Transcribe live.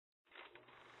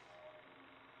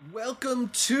Welcome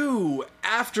to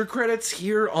After Credits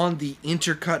here on the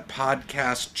Intercut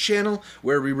Podcast channel,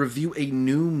 where we review a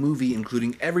new movie,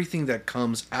 including everything that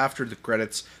comes after the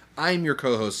credits. I'm your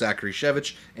co-host, Zachary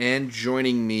Shevich, and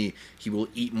joining me, he will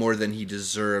eat more than he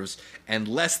deserves and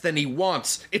less than he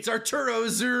wants. It's Arturo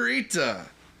Zurita.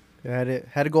 I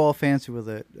had to go all fancy with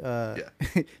it.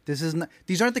 This is not,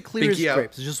 these aren't the clearest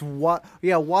grapes. It's just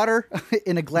water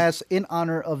in a glass in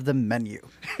honor of the menu.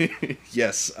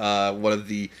 Yes, one of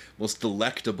the most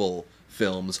delectable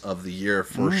films of the year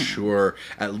for sure.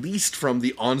 At least from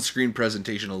the on-screen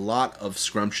presentation, a lot of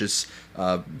scrumptious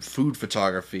food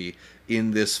photography in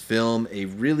this film. A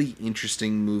really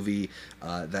interesting movie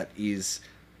that is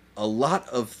a lot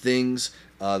of things.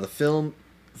 The film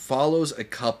follows a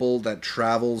couple that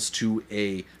travels to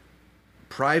a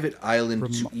private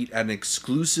island to eat at an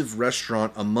exclusive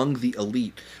restaurant among the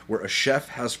elite, where a chef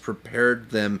has prepared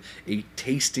them a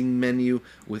tasting menu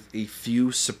with a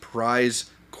few surprise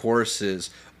courses.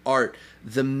 Art,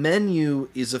 the menu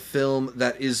is a film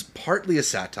that is partly a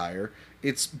satire,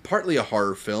 it's partly a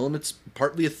horror film, it's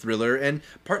partly a thriller, and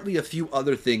partly a few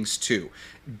other things too.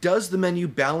 Does the menu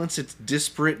balance its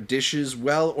disparate dishes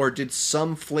well, or did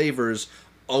some flavors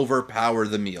overpower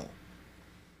the meal?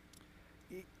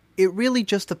 It really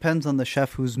just depends on the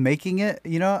chef who's making it,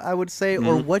 I would say,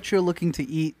 or what you're looking to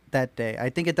eat that day. I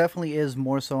think it definitely is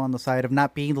more so on the side of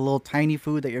not being the little tiny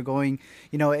food that you're going,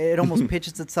 it almost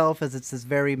pitches itself as it's this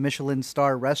very Michelin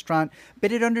star restaurant,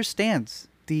 but it understands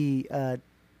the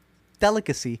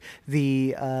delicacy,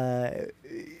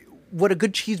 what a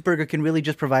good cheeseburger can really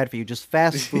just provide for you, just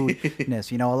fast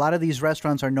foodness. A lot of these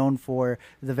restaurants are known for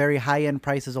the very high-end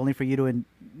prices only for you to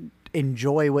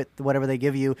enjoy whatever they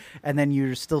give you, and then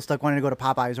you're still stuck wanting to go to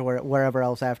Popeyes or wherever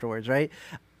else afterwards, right?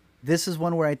 This is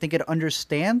one where I think it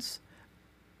understands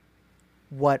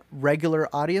what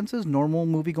regular audiences, normal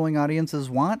movie-going audiences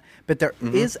want, but there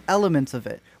is elements of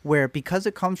it where, because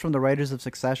it comes from the writers of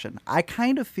Succession, I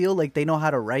kind of feel like they know how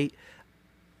to write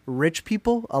rich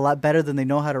people a lot better than they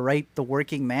know how to write the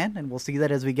working man, and we'll see that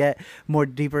as we get more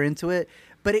deeper into it.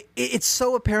 But it's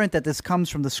so apparent that this comes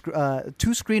from the two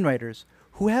screenwriters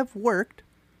who have worked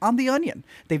on The Onion.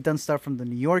 They've done stuff from The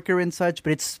New Yorker and such,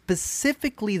 but it's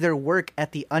specifically their work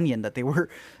at The Onion that they were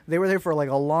there for like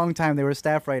a long time. They were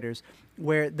staff writers,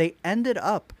 where they ended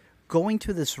up going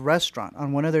to this restaurant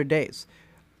on one of their days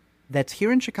that's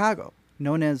here in Chicago,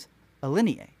 known as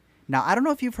Alinea. Now, I don't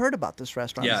know if you've heard about this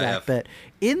restaurant, Zach, but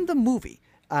in the movie,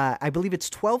 I believe it's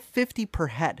 $12.50 per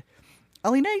head.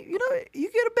 Alinea, you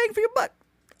get a bang for your buck.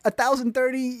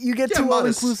 $1,030, you get two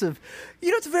all-inclusive.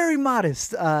 It's very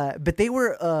modest. But they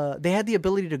had the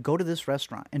ability to go to this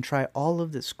restaurant and try all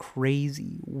of this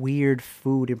crazy, weird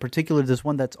food. In particular, this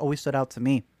one that's always stood out to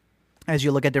me, as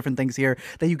you look at different things here,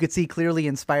 that you could see clearly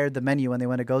inspired the menu when they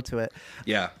went to go to it.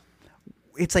 Yeah.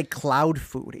 It's like cloud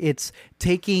food. It's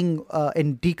taking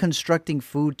and deconstructing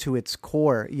food to its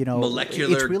core.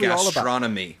 Molecular it's really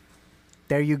gastronomy. All about,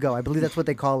 there you go. I believe that's what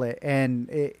they call it,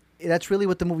 and that's really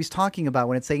what the movie's talking about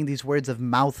when it's saying these words of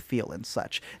mouthfeel and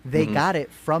such. They got it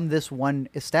from this one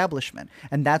establishment,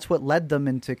 and that's what led them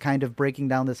into kind of breaking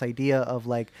down this idea of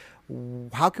like,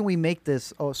 how can we make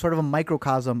this sort of a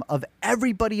microcosm of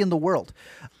everybody in the world,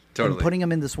 and putting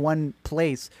them in this one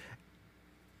place.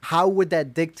 How would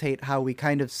that dictate how we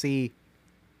kind of see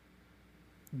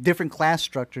different class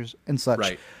structures and such?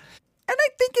 Right. And I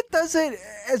think it does it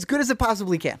as good as it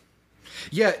possibly can.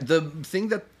 Yeah, the thing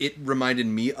that it reminded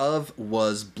me of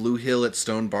was Blue Hill at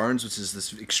Stone Barns, which is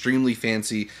this extremely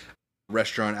fancy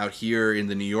restaurant out here in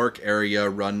the New York area,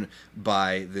 run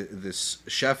by this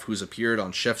chef who's appeared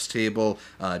on Chef's Table,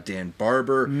 Dan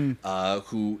Barber,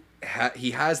 who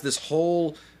he has this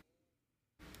whole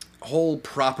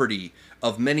property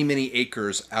of many, many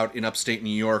acres out in upstate New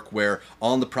York, where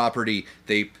on the property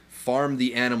they farm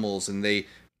the animals and they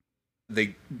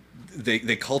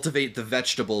cultivate the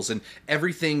vegetables, and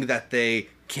everything that they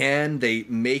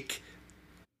make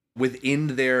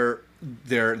within their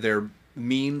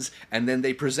means, and then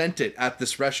they present it at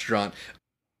this restaurant.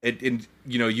 And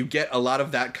you get a lot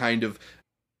of that kind of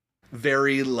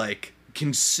very like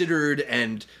considered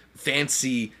and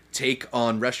fancy take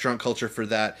on restaurant culture for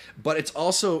that, but it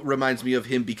also reminds me of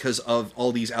him because of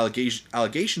all these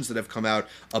allegations that have come out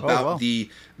about the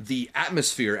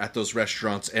atmosphere at those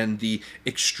restaurants and the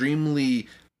extremely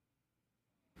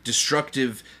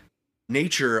destructive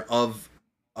nature of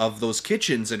those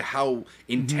kitchens and how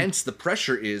intense the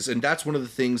pressure is. And that's one of the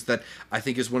things that I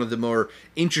think is one of the more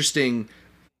interesting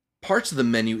parts of the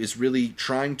menu, is really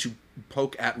trying to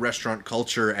poke at restaurant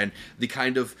culture and the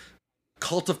kind of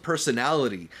cult of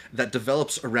personality that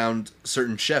develops around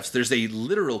certain chefs. There's a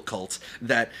literal cult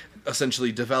that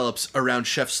essentially develops around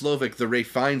Chef Slovak, the Ralph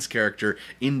Fiennes character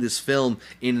in this film,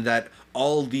 in that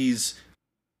all these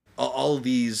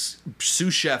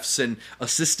sous chefs and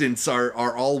assistants are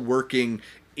all working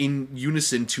in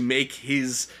unison to make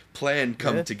his plan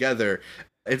come together.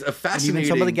 It's a fascinating... And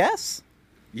even some of the guests.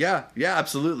 Yeah,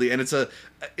 absolutely. And it's a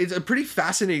pretty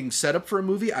fascinating setup for a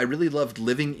movie. I really loved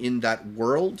living in that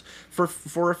world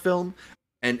for a film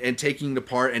and taking it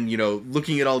apart and,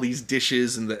 looking at all these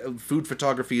dishes, and the food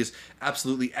photography is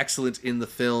absolutely excellent in the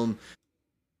film.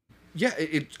 Yeah,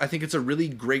 I think it's a really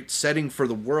great setting for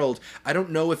the world. I don't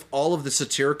know if all of the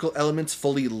satirical elements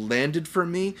fully landed for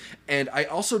me, and I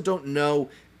also don't know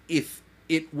if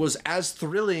it was as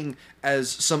thrilling as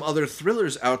some other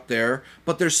thrillers out there,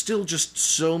 but there's still just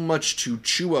so much to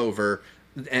chew over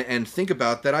and think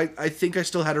about that I think I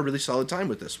still had a really solid time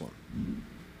with this one.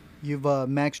 You've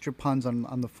maxed your puns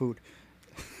on the food.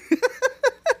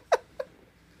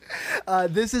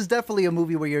 This is definitely a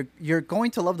movie where you're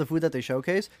going to love the food that they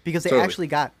showcase, because they actually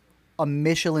got a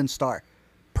Michelin star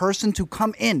person to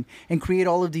come in and create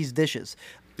all of these dishes.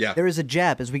 Yeah. There is a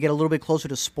jab as we get a little bit closer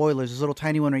to spoilers. This little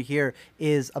tiny one right here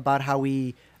is about how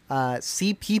we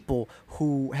see people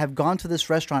who have gone to this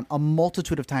restaurant a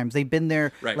multitude of times. They've been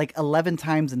there like 11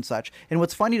 times and such. And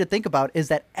what's funny to think about is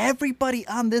that everybody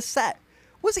on this set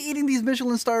was eating these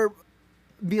Michelin star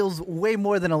meals way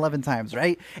more than 11 times,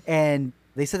 right? And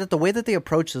they said that the way that they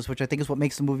approach this, which I think is what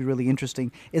makes the movie really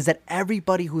interesting, is that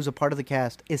everybody who's a part of the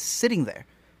cast is sitting there,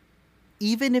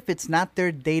 even if it's not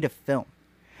their day to film.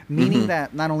 Meaning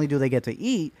that not only do they get to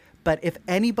eat, but if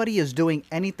anybody is doing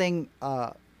anything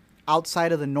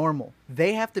outside of the normal,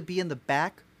 they have to be in the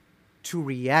back to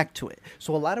react to it.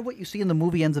 So a lot of what you see in the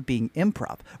movie ends up being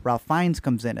improv. Ralph Fiennes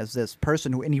comes in as this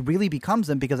person and he really becomes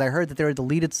them, because I heard that there are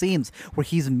deleted scenes where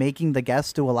he's making the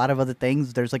guests do a lot of other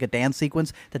things. There's like a dance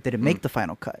sequence that didn't make the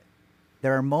final cut.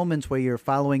 There are moments where you're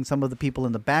following some of the people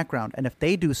in the background, and if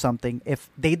they do something, if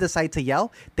they decide to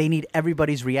yell, they need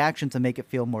everybody's reaction to make it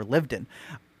feel more lived in.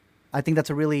 I think that's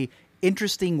a really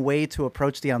interesting way to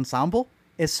approach the ensemble,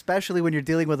 especially when you're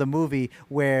dealing with a movie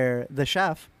where the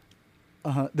chef,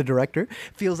 the director,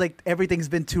 feels like everything's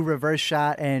been too reverse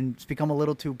shot and it's become a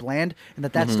little too bland, and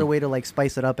that's the way to like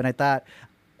spice it up. And I thought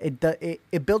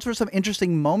it built for some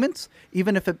interesting moments,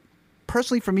 even if it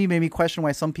personally for me made me question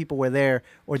why some people were there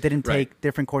or didn't take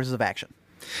different courses of action.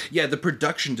 Yeah, the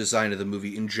production design of the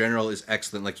movie in general is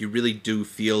excellent. Like, you really do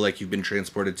feel like you've been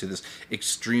transported to this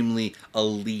extremely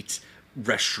elite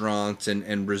restaurant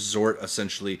and resort,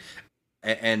 essentially.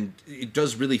 And it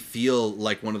does really feel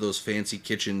like one of those fancy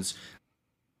kitchens.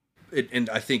 And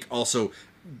I think also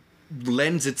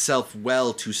lends itself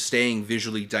well to staying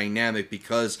visually dynamic,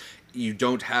 because you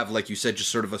don't have, like you said, just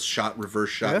sort of a reverse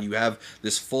shot. Yeah. You have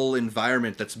this full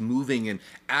environment that's moving and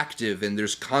active, and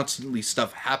there's constantly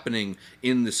stuff happening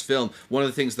in this film. One of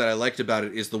the things that I liked about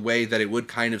it is the way that it would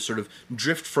kind of sort of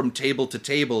drift from table to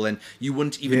table, and you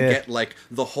wouldn't even get like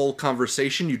the whole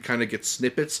conversation. You'd kind of get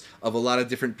snippets of a lot of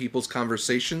different people's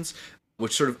conversations,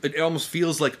 which sort of, it almost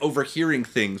feels like overhearing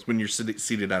things when you're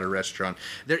seated at a restaurant.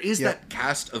 There is that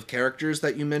cast of characters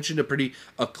that you mentioned, a pretty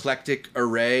eclectic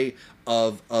array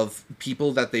of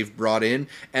people that they've brought in.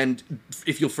 And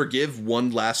if you'll forgive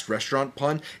one last restaurant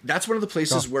pun, that's one of the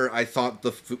places where I thought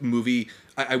the movie,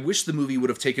 I wish the movie would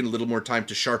have taken a little more time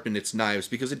to sharpen its knives,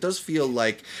 because it does feel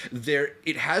like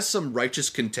it has some righteous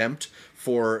contempt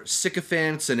for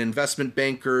sycophants and investment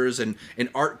bankers and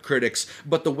art critics,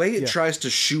 but the way it tries to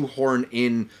shoehorn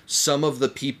in some of the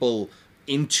people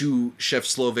into Chef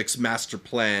Slovak's master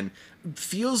plan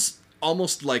feels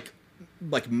almost like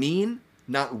mean,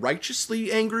 not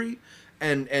righteously angry.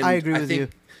 And I agree with you.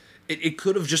 It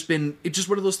could have just been, it's just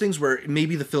one of those things where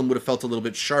maybe the film would have felt a little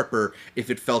bit sharper if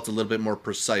it felt a little bit more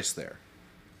precise there.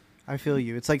 I feel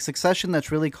you. It's like Succession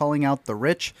that's really calling out the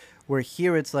rich, where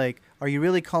here it's like, are you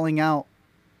really calling out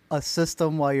a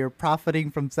system while you're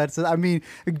profiting from that? I mean,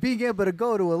 being able to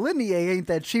go to Alinea ain't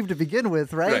that cheap to begin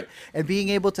with, right? And being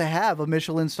able to have a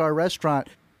Michelin star restaurant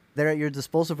there at your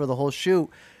disposal for the whole shoot.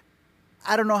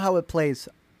 I don't know how it plays,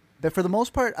 but for the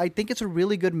most part, I think it's a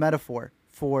really good metaphor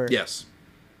for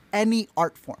any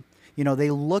art form. You know,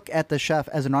 they look at the chef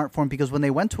as an art form, because when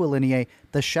they went to Alinea,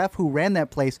 the chef who ran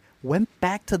that place went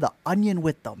back to the Onion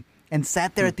with them and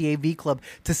sat there at the AV Club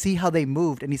to see how they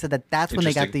moved. And he said that that's when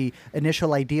they got the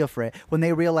initial idea for it. When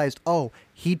they realized, oh,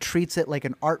 he treats it like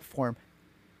an art form.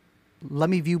 let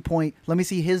me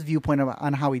see his viewpoint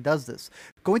on how he does this.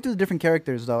 Going through the different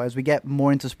characters, though, as we get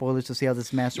more into spoilers to see how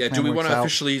this master plan do we works want to out.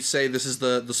 officially say this is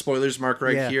the spoilers mark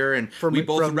right Yeah. here? And we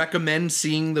both recommend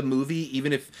seeing the movie,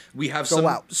 even if we have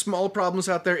some small problems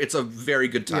out there. It's a very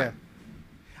good time. Yeah.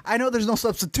 I know there's no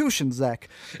substitution, Zach.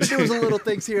 There was a little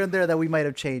things here and there that we might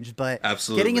have changed, but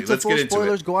absolutely. Getting into full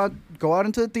spoilers, go out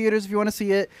into the theaters if you want to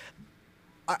see it.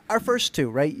 Our first two,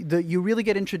 right? You really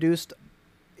get introduced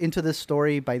into this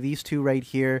story by these two right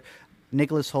here,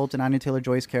 Nicholas Hoult and Anya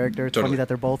Taylor-Joy's character. It's funny that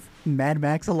they're both Mad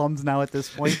Max alums now at this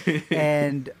point.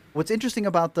 And what's interesting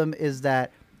about them is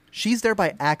that she's there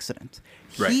by accident.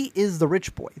 Right. He is the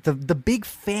rich boy, the big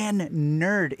fan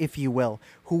nerd, if you will,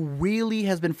 who really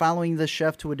has been following this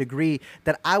chef to a degree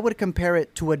that I would compare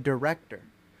it to a director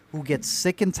who gets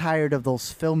sick and tired of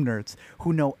those film nerds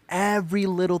who know every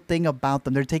little thing about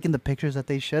them. They're taking the pictures that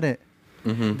they shouldn't.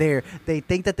 Mm-hmm. They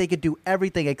think that they could do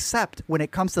everything, except when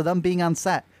it comes to them being on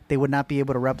set, they would not be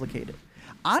able to replicate it.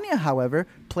 Anya, however,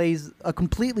 plays a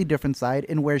completely different side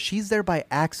in where she's there by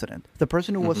accident. The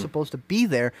person who was supposed to be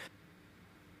there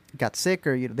got sick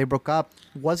or they broke up,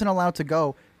 wasn't allowed to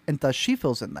go, and thus she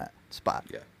fills in that spot.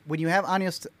 Yeah. When you have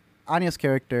Anya's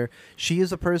character, she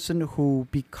is a person who,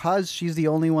 because she's the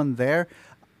only one there,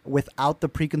 without the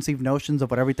preconceived notions of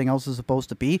what everything else is supposed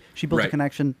to be, she builds a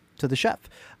connection to the chef.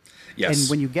 Yes. And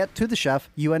when you get to the chef,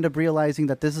 you end up realizing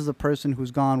that this is a person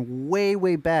who's gone way,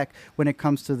 way back when it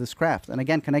comes to this craft. And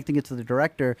again, connecting it to the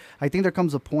director, I think there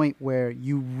comes a point where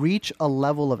you reach a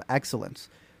level of excellence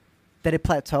that it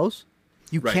plateaus.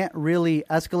 You can't really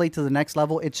escalate to the next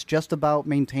level. It's just about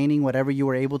maintaining whatever you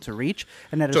were able to reach.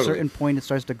 And at a certain point, it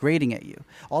starts degrading at you.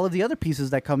 All of the other pieces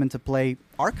that come into play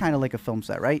are kind of like a film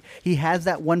set, right? He has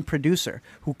that one producer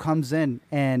who comes in,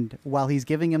 and while he's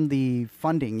giving him the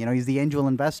funding, he's the angel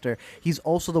investor, he's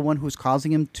also the one who's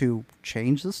causing him to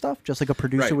change the stuff. Just like a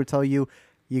producer would tell you,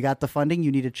 you got the funding,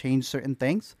 you need to change certain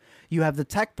things. You have the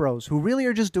tech bros who really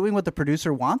are just doing what the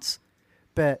producer wants,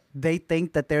 but they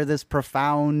think that they're this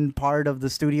profound part of the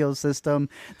studio system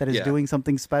that is doing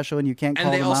something special, and you can't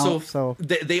call them out. So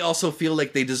they also feel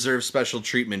like they deserve special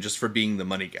treatment just for being the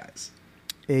money guys.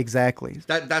 Exactly.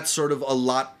 That's sort of a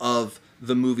lot of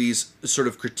the movie's sort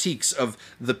of critiques of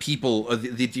the people,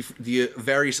 the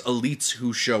various elites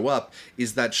who show up,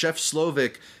 is that Chef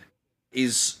Slowik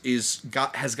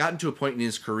has gotten to a point in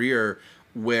his career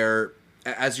where,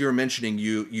 as you were mentioning,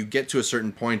 you get to a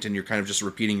certain point and you're kind of just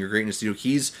repeating your greatness.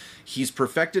 He's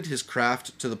perfected his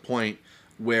craft to the point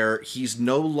where he's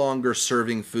no longer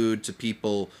serving food to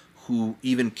people who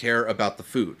even care about the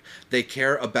food. They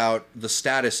care about the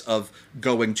status of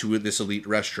going to this elite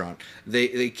restaurant.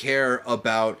 They care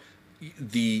about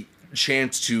the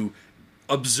chance to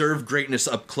observe greatness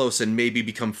up close and maybe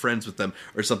become friends with them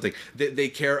or something. They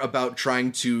care about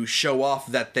trying to show off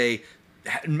that they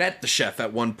met the chef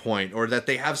at one point or that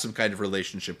they have some kind of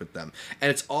relationship with them. And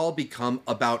it's all become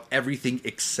about everything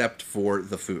except for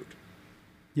the food.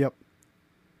 Yep.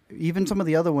 Even some of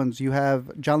the other ones, you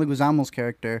have John Leguizamo's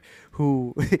character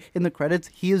who, in the credits,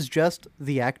 he is just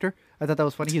the actor. I thought that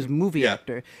was funny. He's a movie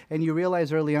actor. And you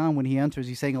realize early on when he enters,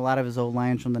 he's saying a lot of his old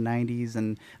lines from the 90s.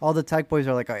 And all the tech boys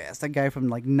are like, oh, yeah, it's that guy from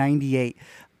like 98.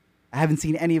 I haven't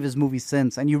seen any of his movies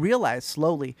since. And you realize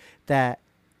slowly that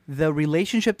the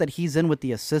relationship that he's in with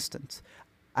the assistants,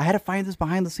 I had to find this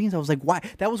behind the scenes. I was like, why?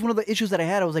 That was one of the issues that I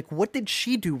had. I was like, what did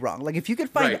she do wrong? Like, if you could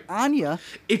find Anya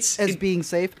being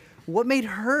safe, what made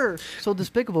her so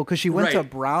despicable? Because she went to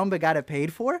Brown but got it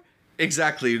paid for?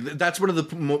 Exactly. That's one of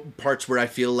the parts where I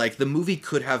feel like the movie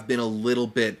could have been a little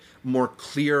bit more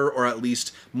clear or at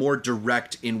least more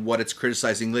direct in what it's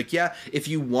criticizing. Like, yeah, if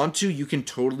you want to, you can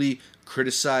totally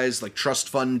criticize like trust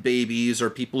fund babies or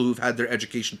people who've had their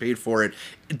education paid for it.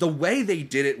 The way they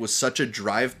did it was such a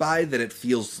drive-by that it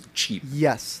feels cheap.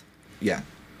 Yes. Yeah.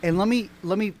 And let me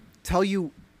tell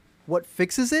you what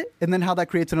fixes it and then how that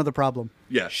creates another problem.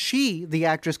 Yeah. She, the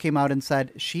actress, came out and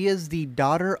said she is the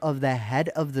daughter of the head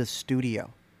of the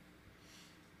studio.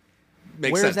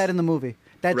 Where is that in the movie?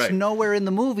 That's nowhere in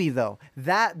the movie, though.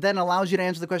 That then allows you to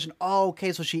answer the question, oh,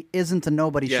 okay, so she isn't a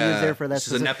nobody. Yeah. She is there for that.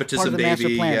 She's a nepotism part of the baby.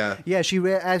 Master plan. Yeah, she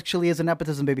actually is a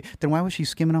nepotism baby. Then why was she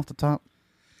skimming off the top?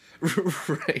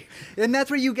 Right. And that's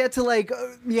where you get to, like,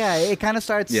 it kind of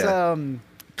starts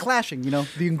clashing, The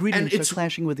ingredients are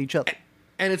clashing with each other.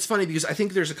 And it's funny because I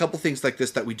think there's a couple things like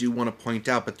this that we do want to point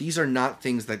out, but these are not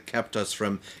things that kept us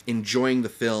from enjoying the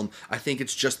film. I think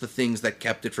it's just the things that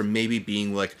kept it from maybe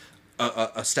being like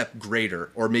a step greater,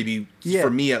 or maybe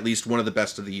for me at least one of the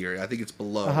best of the year. I think it's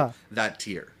below that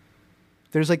tier.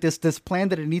 There's like this plan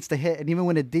that it needs to hit, and even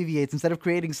when it deviates, instead of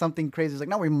creating something crazy, it's like,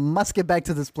 no, we must get back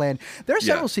to this plan. There are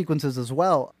several sequences as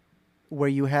well. where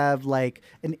you have like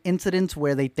an incident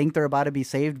where they think they're about to be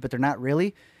saved, but they're not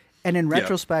really. And in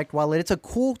retrospect, while it's a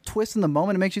cool twist in the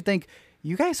moment, it makes you think,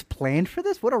 you guys planned for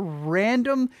this? What a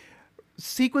random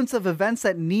sequence of events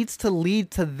that needs to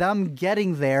lead to them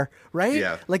getting there, right?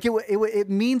 Yeah. Like it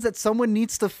means that someone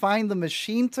needs to find the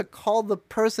machine to call the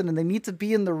person, and they need to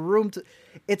be in the room to.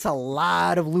 It's a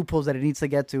lot of loopholes that it needs to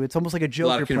get to. It's almost like a Joker A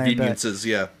lot of plan. conveniences,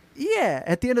 yeah. Yeah,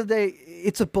 at the end of the day,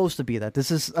 it's supposed to be that. This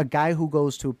is a guy who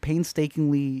goes to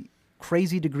painstakingly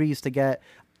crazy degrees to get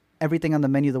everything on the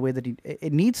menu the way that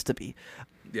it needs to be.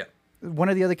 Yeah. One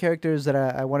of the other characters that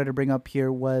I wanted to bring up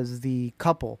here was the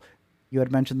couple. You had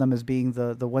mentioned them as being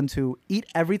the ones who eat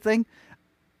everything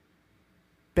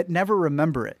but never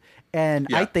remember it. And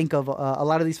I think of a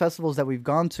lot of these festivals that we've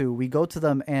gone to, we go to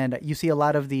them and you see a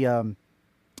lot of the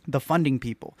funding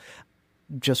people.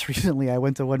 Just recently, I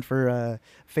went to one for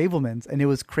Fablemans, and it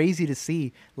was crazy to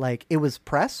see. Like, it was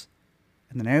press,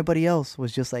 and then everybody else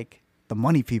was just like the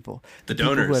money people, the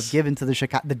people donors who have given to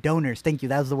the donors. Thank you,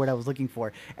 that was the word I was looking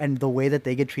for. And the way that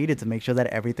they get treated to make sure that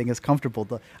everything is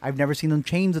comfortable. I've never seen them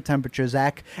change the temperature,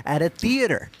 Zach, at a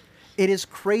theater. It is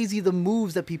crazy the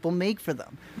moves that people make for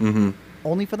them,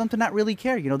 only for them to not really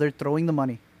care. You know, they're throwing the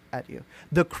money at you.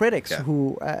 The critics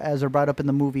who, as are brought up in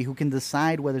the movie, who can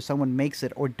decide whether someone makes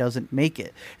it or doesn't make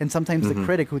it. And sometimes the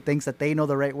critic who thinks that they know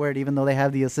the right word, even though they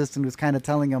have the assistant who's kind of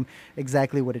telling them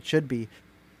exactly what it should be.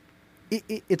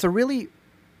 It's a really...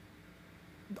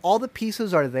 all the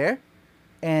pieces are there.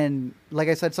 And like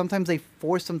I said, sometimes they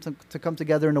force them to come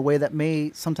together in a way that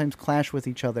may sometimes clash with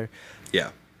each other.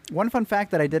 Yeah. One fun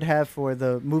fact that I did have for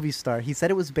the movie star, he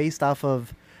said it was based off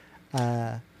of...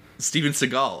 Steven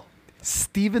Seagal.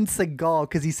 Steven Seagal,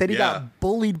 because he said he got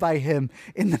bullied by him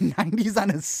in the 90s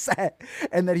on a set,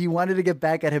 and that he wanted to get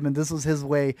back at him, and this was his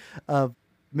way of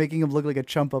making him look like a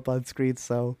chump up on screen.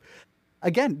 So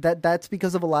again, that's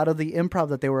because of a lot of the improv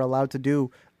that they were allowed to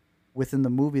do within the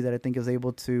movie, that I think is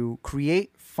able to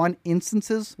create fun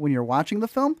instances when you're watching the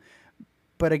film.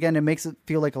 But again, it makes it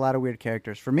feel like a lot of weird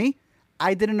characters. For me,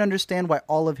 I didn't understand why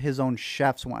all of his own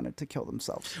chefs wanted to kill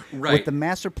themselves. Right. With the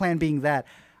master plan being that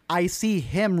I see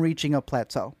him reaching a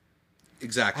plateau.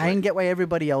 Exactly. I didn't get why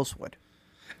everybody else would.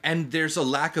 And there's a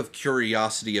lack of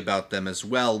curiosity about them as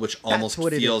well, which almost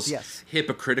feels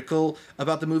hypocritical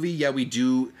about the movie. Yeah, we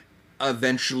do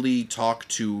eventually talk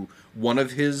to one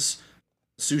of his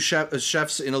sous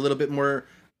chefs in a little bit more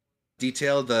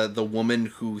detail, the woman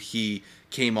who he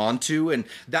came on to, and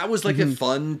that was like a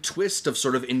fun twist of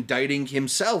sort of indicting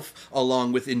himself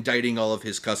along with indicting all of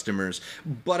his customers.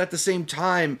 But at the same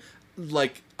time,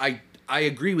 like, I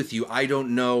agree with you. I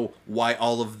don't know why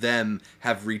all of them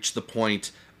have reached the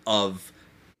point of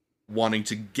wanting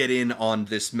to get in on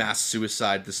this mass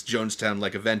suicide, this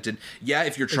Jonestown-like event. And yeah,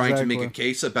 if you're trying to make a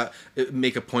case about,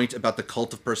 make a point about the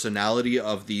cult of personality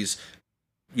of these,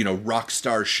 you know, rock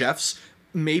star chefs,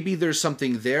 maybe there's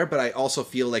something there, but I also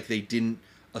feel like they didn't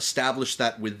establish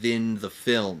that within the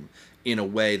film in a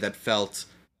way that felt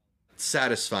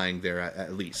satisfying there,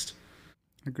 at least.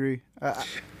 Agree.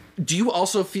 Do you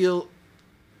also feel,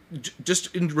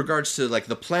 just in regards to like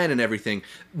the plan and everything,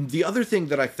 the other thing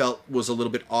that I felt was a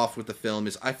little bit off with the film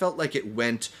is I felt like it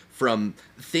went from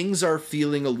things are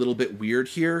feeling a little bit weird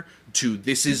here to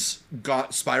this is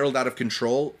got spiraled out of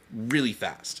control really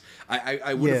fast.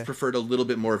 I would have preferred a little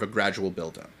bit more of a gradual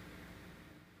build-up.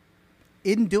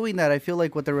 In doing that, I feel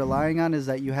like what they're relying on is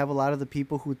that you have a lot of the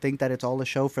people who think that it's all a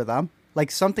show for them.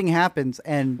 Like, something happens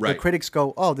and the critics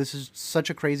go, oh, this is such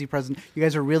a crazy present. You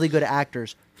guys are really good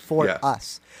actors for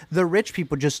us. The rich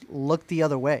people just look the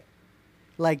other way.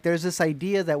 Like, there's this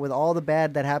idea that with all the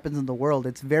bad that happens in the world,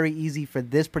 it's very easy for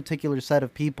this particular set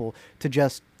of people to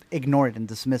just ignore it and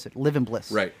dismiss it, live in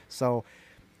bliss. Right. So,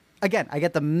 again, I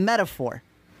get the metaphor.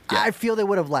 Yeah. I feel they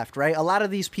would have left, right? A lot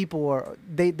of these people,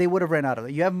 they would have ran out of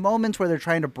it. You have moments where they're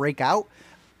trying to break out,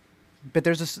 but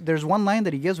there's one line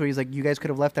that he gives where he's like, you guys could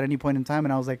have left at any point in time.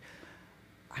 And I was like,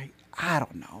 I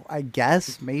don't know. I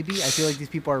guess, maybe. I feel like these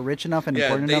people are rich enough and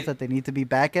important enough that they need to be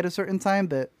back at a certain time,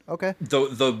 but okay.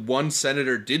 The one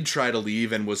senator did try to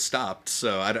leave and was stopped,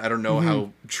 so I don't know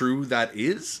how true that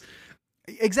is.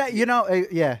 Exactly. You know,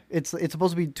 it's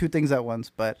supposed to be two things at once,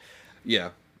 but... yeah.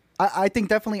 I think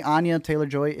definitely Anya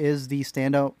Taylor-Joy is the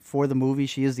standout for the movie.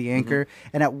 She is the anchor.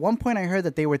 And at one point I heard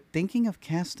that they were thinking of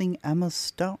casting Emma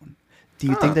Stone. Do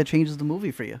you think that changes the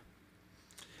movie for you?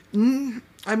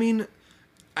 I mean,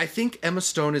 I think Emma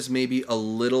Stone is maybe a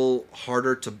little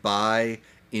harder to buy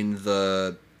in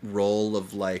the role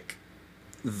of, like,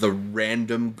 the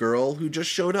random girl who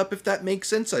just showed up, if that makes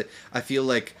sense. I feel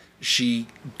like she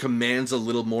commands a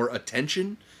little more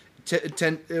attention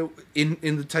in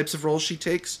the types of roles she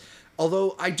takes.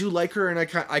 Although I do like her, and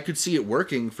I could see it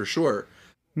working for sure.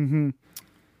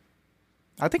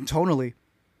 I think tonally,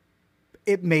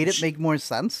 it made it make more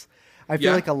sense. I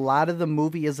feel like a lot of the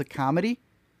movie is a comedy,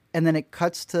 and then it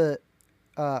cuts to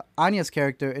Anya's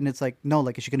character, and it's like, no,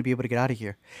 like, is she going to be able to get out of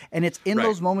here? And it's in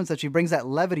those moments that she brings that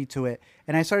levity to it.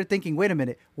 And I started thinking, wait a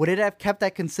minute, would it have kept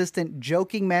that consistent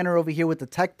joking manner over here with the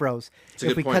tech bros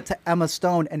if we cut to Emma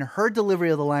Stone and her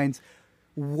delivery of the lines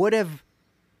would have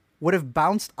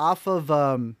bounced off of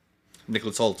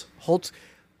Nicholas Hoult.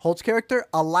 Holt's character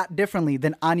a lot differently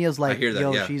than Anya's like, that,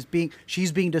 yo, yeah. she's being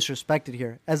disrespected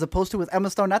here. As opposed to with Emma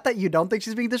Stone, not that you don't think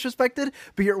she's being disrespected,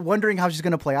 but you're wondering how she's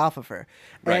going to play off of her.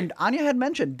 Right. And Anya had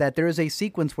mentioned that there is a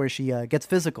sequence where she gets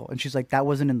physical, and she's like, that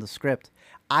wasn't in the script.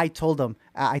 I told them,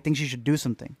 I think she should do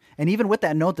something. And even with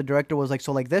that note, the director was like,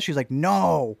 so like this? She's like,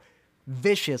 no,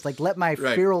 vicious, like let my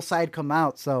feral side come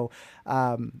out. So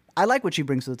I like what she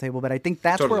brings to the table, but I think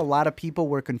that's where a lot of people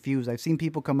were confused. I've seen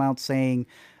people come out saying,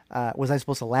 was I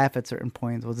supposed to laugh at certain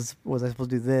points? Was I supposed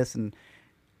to do this? And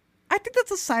I think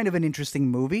that's a sign of an interesting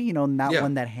movie, you know, not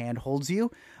one that hand holds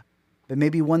you, but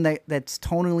maybe one that's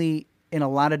tonally in a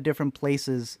lot of different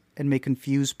places and may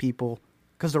confuse people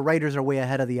because the writers are way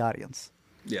ahead of the audience.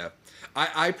 Yeah.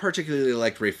 I particularly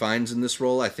liked Ralph Fiennes in this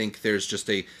role. I think there's just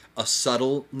a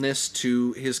subtleness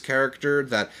to his character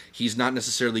that he's not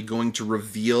necessarily going to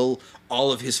reveal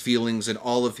all of his feelings and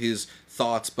all of his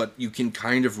thoughts, but you can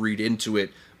kind of read into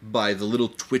it by the little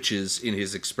twitches in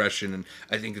his expression, and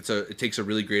I think it takes a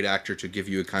really great actor to give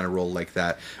you a kind of role like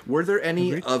that. Were there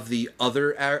any of the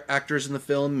other actors in the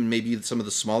film, and maybe some of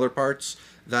the smaller parts,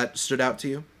 that stood out to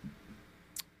you?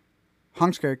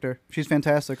 Hong's character, she's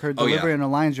fantastic. Her delivery and her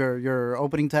lines, your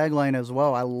opening tagline as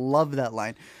well. I love that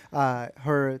line.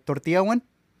 Her tortilla one.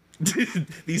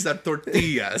 These are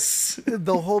tortillas.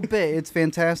 The whole bit, it's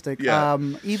fantastic. Yeah.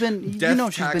 Even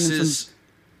Death she's been in some.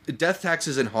 Death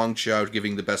Taxes and Hong Chow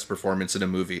giving the best performance in a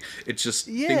movie. It's just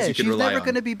things you can rely on. She's never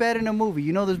going to be bad in a movie.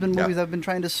 You know, there's been movies I've been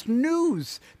trying to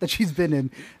snooze that she's been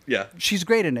in. Yeah. She's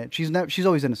great in it. She's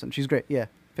always innocent. She's great. Yeah,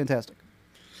 fantastic.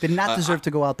 Did not deserve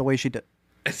to go out the way she did.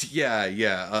 Yeah,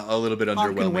 a little bit Hong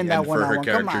can underwhelming win that and one for her on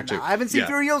character one. Come on too. now. I haven't seen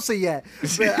Furiosa yet,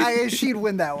 but she'd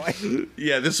win that one.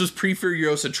 Yeah, this was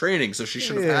pre-Furiosa training, so she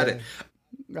should have had it.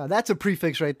 That's a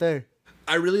prefix right there.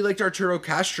 I really liked Arturo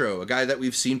Castro, a guy that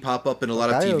we've seen pop up in a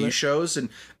lot of TV shows, and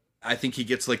I think he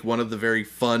gets like one of the very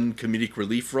fun comedic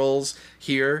relief roles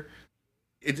here.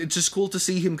 It's just cool to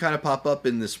see him kind of pop up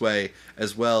in this way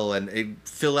as well and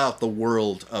fill out the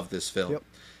world of this film. Yep.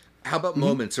 How about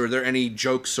moments? Are there any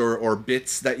jokes or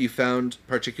bits that you found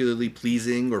particularly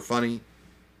pleasing or funny?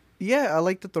 Yeah, I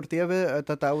liked the tortilla bit. I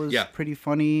thought that was pretty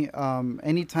funny.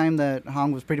 Anytime that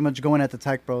Hong was pretty much going at the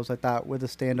tech bros, I thought were the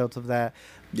standouts of that.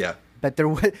 Yeah. But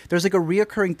there's like a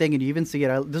reoccurring thing, and you even see it.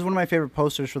 This is one of my favorite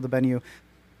posters for the venue,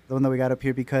 the one that we got up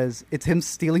here, because it's him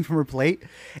stealing from her plate.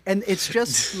 And it's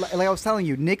just, like I was telling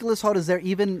you, Nicholas Hoult is there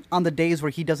even on the days where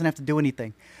he doesn't have to do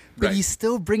anything. But he's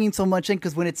still bringing so much in,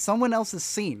 because when it's someone else's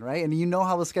scene, right, and you know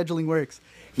how the scheduling works,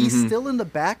 he's still in the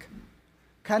back,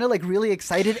 kind of like really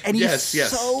excited, and he's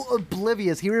so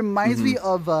oblivious. He reminds me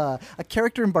of a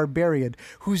character in Barbarian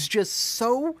who's just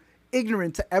so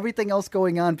ignorant to everything else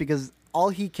going on because all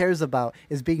he cares about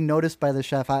is being noticed by the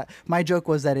chef. My joke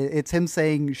was that it's him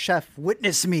saying, "Chef,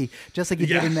 witness me," just like he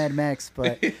did in Mad Max.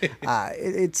 But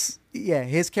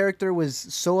his character was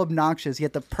so obnoxious. He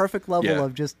had the perfect level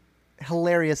of just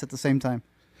hilarious at the same time.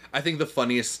 I think the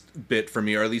funniest bit for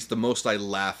me, or at least the most I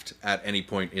laughed at any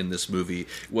point in this movie,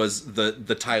 was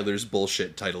the Tyler's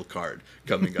bullshit title card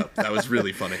coming up. That was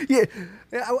really funny. Yeah,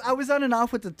 I was on and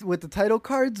off with the title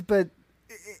cards, but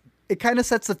it kind of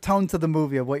sets the tone to the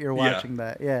movie of what you're watching.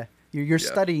 You're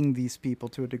studying these people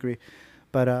to a degree.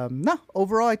 But no,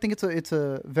 overall, I think it's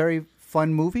a very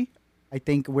fun movie. I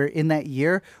think we're in that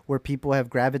year where people have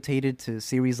gravitated to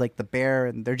series like The Bear,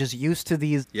 and they're just used to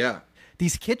these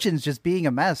kitchens just being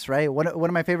a mess, right? One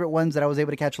of my favorite ones that I was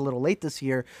able to catch a little late this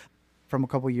year, from a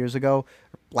couple years ago,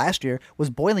 last year, was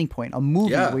Boiling Point, a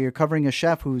movie where you're covering a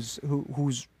chef who's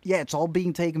it's all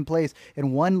being taken place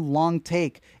in one long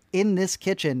take in this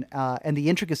kitchen, and the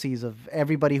intricacies of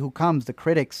everybody who comes, the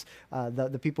critics,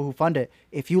 the people who fund it.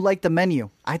 If you like the menu,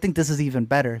 I think this is even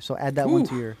better. So add that one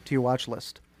to your watch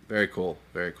list. Very cool.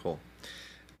 Very cool.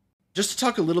 Just to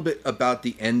talk a little bit about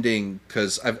the ending,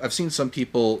 because I've seen some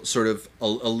people sort of a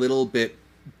little bit,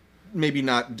 maybe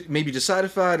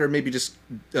dissatisfied, or maybe just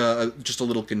a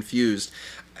little confused.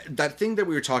 That thing that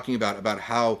we were talking about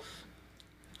how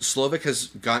Slovak has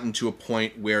gotten to a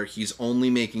point where he's only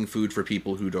making food for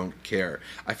people who don't care.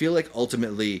 I feel like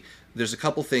ultimately there's a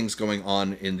couple things going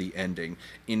on in the ending,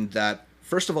 in that,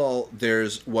 first of all,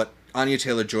 there's what Anya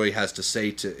Taylor-Joy has to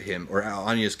say to him, or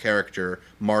Anya's character,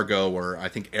 Margot, or I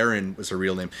think Erin was her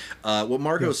real name. What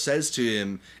Margot says to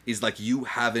him is like, "You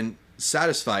haven't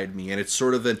satisfied me," and it's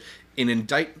sort of an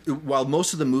while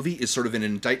most of the movie is sort of an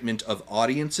indictment of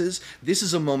audiences, this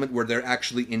is a moment where they're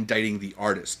actually indicting the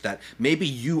artist, that maybe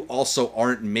you also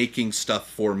aren't making stuff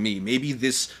for me. Maybe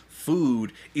this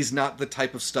food is not the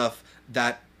type of stuff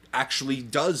that actually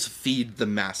does feed the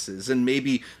masses, and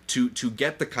maybe to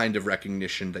get the kind of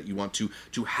recognition that you want,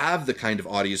 to have the kind of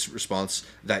audience response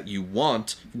that you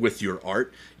want with your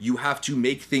art, you have to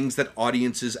make things that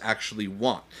audiences actually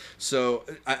want. So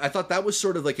I thought that was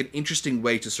sort of like an interesting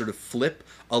way to sort of flip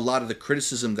a lot of the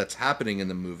criticism that's happening in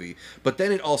the movie, but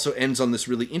then it also ends on this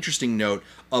really interesting note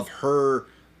of her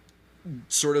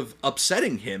sort of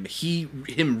upsetting him,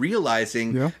 him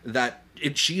realizing that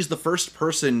she's the first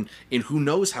person in who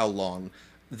knows how long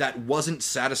that wasn't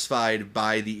satisfied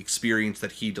by the experience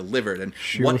that he delivered. And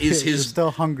what is his... still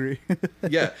hungry.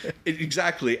 Yeah,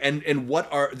 exactly. And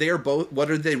what are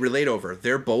they relate over?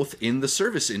 They're both in the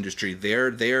service industry.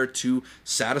 They're there to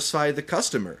satisfy the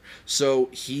customer. So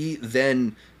he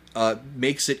then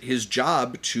makes it his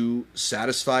job to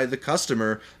satisfy the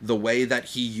customer the way that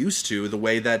he used to, the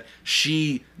way that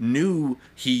she knew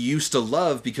he used to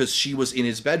love, because she was in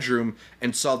his bedroom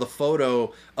and saw the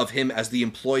photo of him as the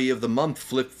employee of the month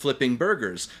flipping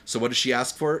burgers. So what does she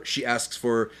ask for? She asks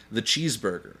for the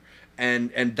cheeseburger.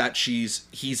 And that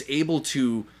he's able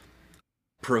to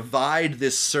provide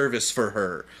this service for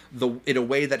her in a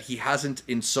way that he hasn't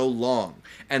in so long,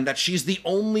 and that she's the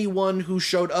only one who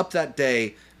showed up that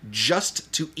day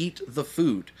just to eat the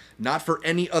food, not for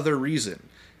any other reason.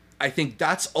 I think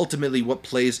that's ultimately what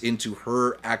plays into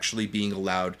her actually being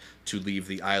allowed to leave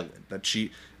the island, that she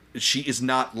is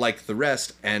not like the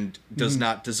rest and does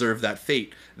not deserve that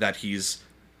fate that he's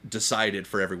decided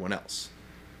for everyone else.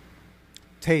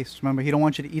 Taste. Remember, he don't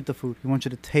want you to eat the food. He wants you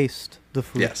to taste the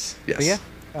food. Yes. But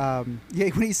yeah,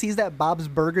 when he sees that Bob's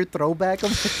Burger throwback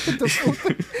of the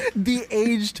food, the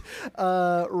aged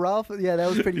Ralph, yeah, that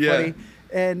was pretty funny.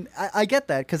 And I get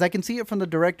that, because I can see it from the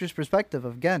director's perspective,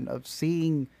 of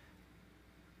seeing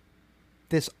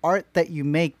this art that you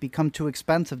make become too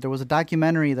expensive. There was a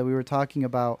documentary that we were talking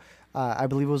about, I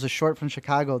believe it was a short from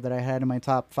Chicago that I had in my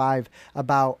top 5,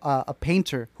 about a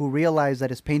painter who realized that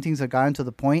his paintings had gotten to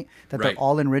the point that they're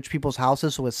all in rich people's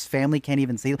houses, so his family can't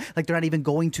even see them. Like, they're not even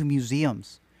going to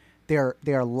museums. They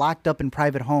are locked up in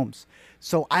private homes.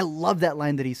 So I love that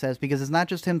line that he says, because it's not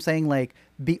just him saying, like,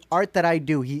 the art that I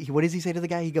do. He what does he say to the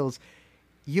guy? He goes,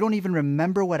 "You don't even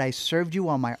remember what I served you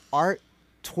while my art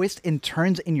twists and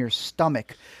turns in your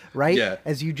stomach," right? Yeah.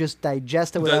 As you just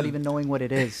digest it without even knowing what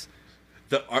it is.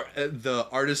 The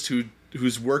artist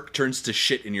whose work turns to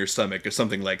shit in your stomach, or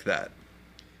something like that.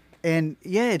 And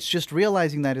yeah, it's just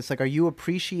realizing that it's like, are you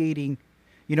appreciating?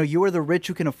 You know, you are the rich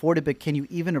who can afford it, but can you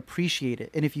even appreciate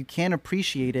it? And if you can't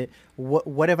appreciate it,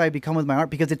 what have I become with my art?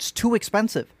 Because it's too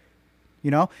expensive. You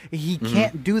know, he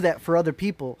can't do that for other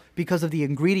people because of the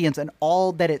ingredients and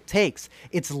all that it takes.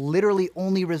 It's literally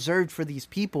only reserved for these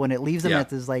people, and it leaves them at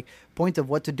this like point of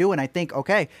what to do. And I think,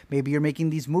 okay, maybe you're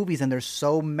making these movies and they're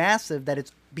so massive that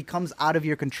it becomes out of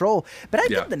your control. But I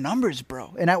think the numbers,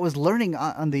 bro. And I was learning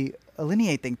on the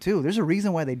Alienate thing too. There's a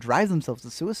reason why they drive themselves to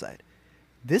suicide.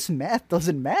 This math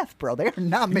doesn't math, bro. They are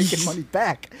not making money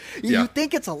back. You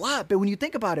think it's a lot, but when you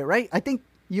think about it, right? I think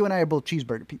you and I are both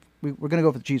cheeseburger people. We're going to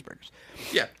go for the cheeseburgers.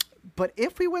 Yeah. But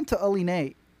if we went to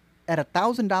Alienate at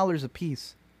 $1,000 a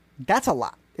piece, that's a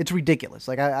lot. It's ridiculous.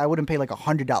 Like, I wouldn't pay like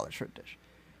 $100 for a dish.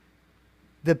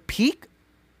 The peak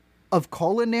of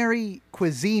culinary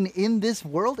cuisine in this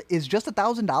world is just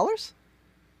 $1,000?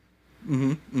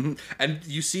 And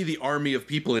you see the army of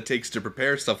people it takes to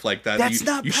prepare stuff like that. That's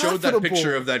not you showed that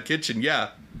picture of that kitchen,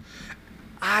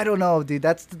 I don't know, dude.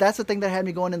 That's the thing that had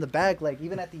me going in the bag. Like,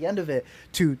 even at the end of it,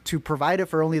 to provide it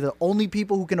for the only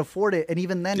people who can afford it, and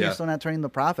even then you're still not turning the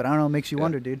profit. I don't know. It makes you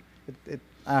wonder, dude.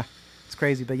 It's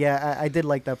crazy. But yeah, I did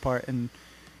like that part, and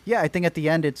yeah, I think at the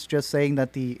end it's just saying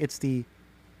that it's the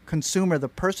consumer, the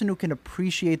person who can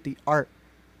appreciate the art,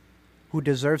 who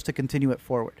deserves to continue it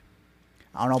forward.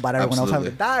 I don't know about everyone else having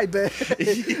to die, but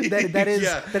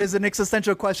that is an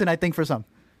existential question, I think, for some.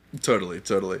 Totally.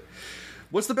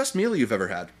 What's the best meal you've ever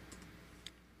had?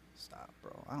 Stop,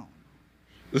 bro. I don't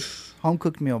know. Home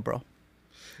cooked meal, bro.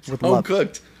 With home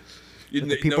cooked.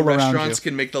 No restaurants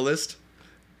can make the list.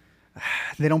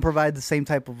 They don't provide the same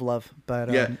type of love, but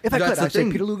if I could, I'd say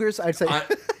Peter Luger's. I'd say.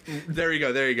 There you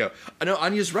go. I know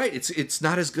Anya's right. It's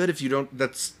not as good if you don't.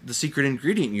 That's the secret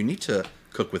ingredient. You need to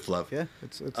cook with love. Yeah,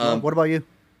 it's love. What about you?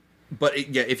 But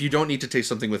yeah, if you don't need to taste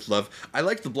something with love, I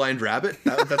like the Blind Rabbit.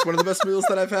 That's one of the best meals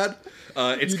that I've had.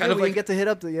 It's kind of like get to hit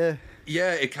up the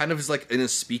yeah, it kind of is like in a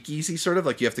speakeasy sort of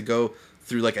like you have to go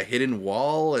through like a hidden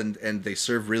wall and they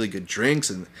serve really good drinks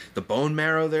and the bone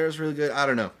marrow there is really good. I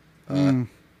don't know.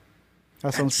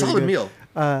 That sounds solid pretty good.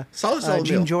 meal. Solid meal.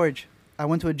 Jean George. I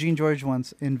went to a Jean George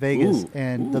once in Vegas,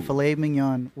 and the filet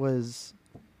mignon was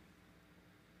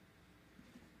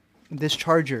this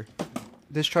charger.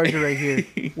 This charger right here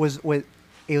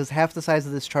was half the size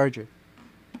of this charger.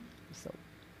 It's the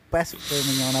best filet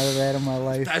mignon I've ever had in my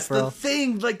life. That's bro. the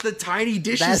thing. Like the tiny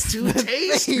dishes do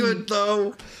taste good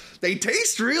though. They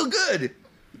taste real good.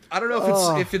 I don't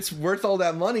know if it's worth all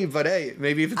that money, but hey,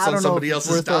 maybe if it's on somebody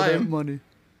else's dime. Money.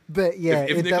 But yeah,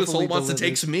 if Nicholas Hoult wants to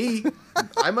take me,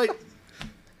 I might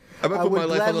put my life on the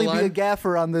line. I would gladly be a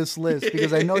gaffer on this list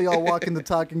because I know y'all walking the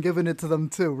talk and giving it to them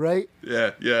too, right?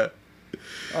 Yeah.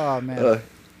 Oh man.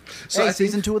 So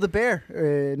season 2 of The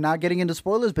Bear. Not getting into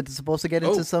spoilers, but it's supposed to get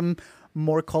into some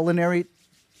more culinary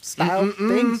style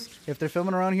things. If they're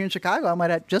filming around here in Chicago, I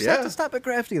might have to stop at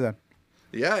Crafty then.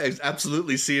 Yeah,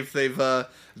 absolutely. See if they've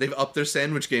upped their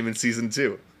sandwich game in season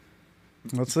 2.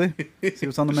 Let's see. See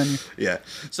what's on the menu. Yeah.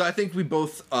 So I think we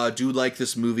both do like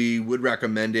this movie, would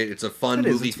recommend it. It's a fun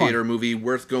movie theater movie,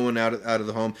 worth going out of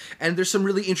the home. And there's some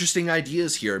really interesting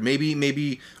ideas here.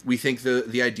 Maybe we think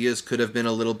the ideas could have been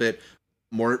a little bit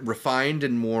more refined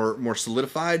and more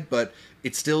solidified, but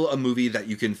it's still a movie that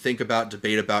you can think about,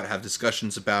 debate about, have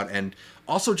discussions about, and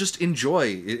also just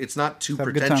enjoy. It's not too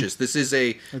pretentious. This is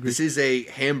a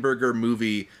hamburger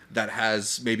movie that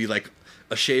has maybe like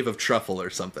a shave of truffle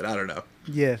or something. I don't know.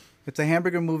 Yeah, it's a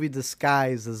hamburger movie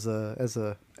disguised as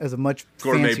a much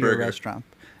gourmet fancier burger restaurant.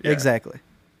 Yeah. Exactly,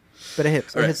 but it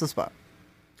hits. It hits the spot.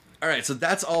 All right, so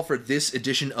that's all for this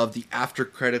edition of the After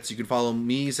Credits. You can follow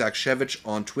me, Zach Shevich,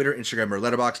 on Twitter, Instagram, or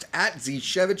Letterboxd at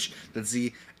ZShevich. That's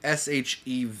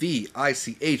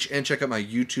ZSHEVICH. And check out my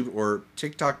YouTube or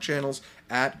TikTok channels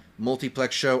at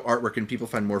Multiplex Show. Art, where can people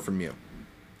find more from you? You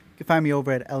can find me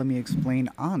over at LME Explain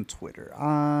on Twitter,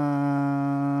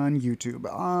 on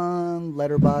YouTube, on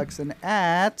Letterboxd, and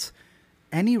at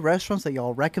any restaurants that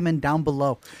y'all recommend down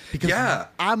below. Because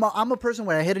I'm a person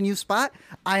when I hit a new spot,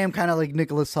 I am kind of like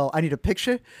Nicholas Hoult. I need a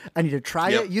picture. I need to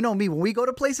try it. You know me. When we go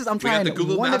to places, I'm trying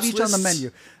one of each on the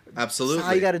menu. Absolutely. That's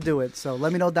how you got to do it. So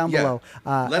let me know down below.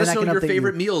 Let us know your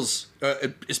favorite meals,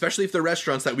 especially if they're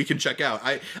restaurants that we can check out.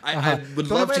 I would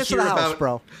love to hear about.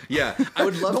 Bro. Yeah, I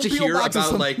would love to hear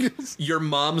about like your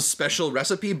mom's special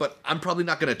recipe, but I'm probably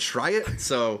not going to try it.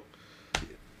 So.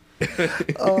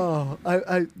 It's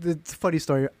a funny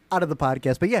story out of the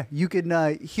podcast, but yeah, you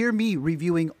can hear me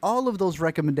reviewing all of those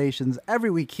recommendations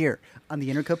every week here on the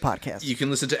Intercut Podcast. You can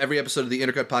listen to every episode of the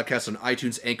Intercut Podcast on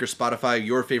iTunes, Anchor, Spotify,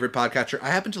 your favorite podcatcher. I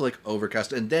happen to like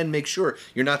Overcast, and then make sure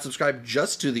you're not subscribed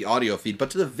just to the audio feed, but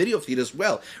to the video feed as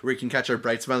well, where you can catch our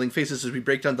bright smiling faces as we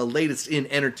break down the latest in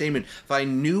entertainment.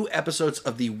 Find new episodes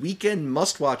of the Weekend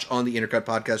Must Watch on the Intercut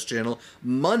Podcast channel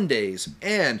Mondays,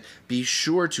 and be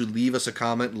sure to leave us a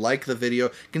comment, like the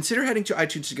video. Consider heading to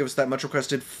iTunes to give us that much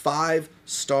requested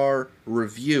 5-star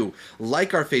review.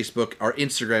 Like our Facebook, our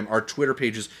Instagram, our Twitter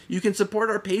pages. You can support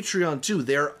our Patreon too.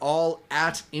 They're all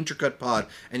at Intercut Pod,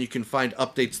 and you can find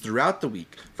updates throughout the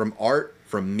week from Art,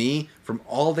 from me, from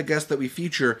all the guests that we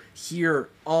feature here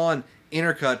on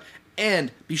Intercut.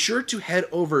 And be sure to head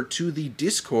over to the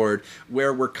Discord,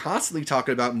 where we're constantly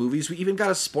talking about movies. We even got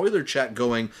a spoiler chat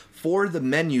going for the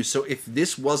menu. So if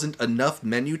this wasn't enough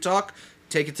menu talk,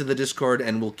 take it to the Discord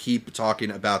and we'll keep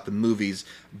talking about the movies.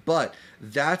 But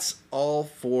that's all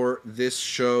for this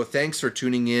show. Thanks for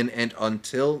tuning in, and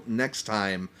until next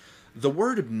time, the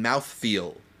word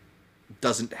mouthfeel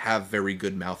doesn't have very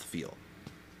good mouthfeel.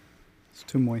 It's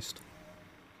too moist.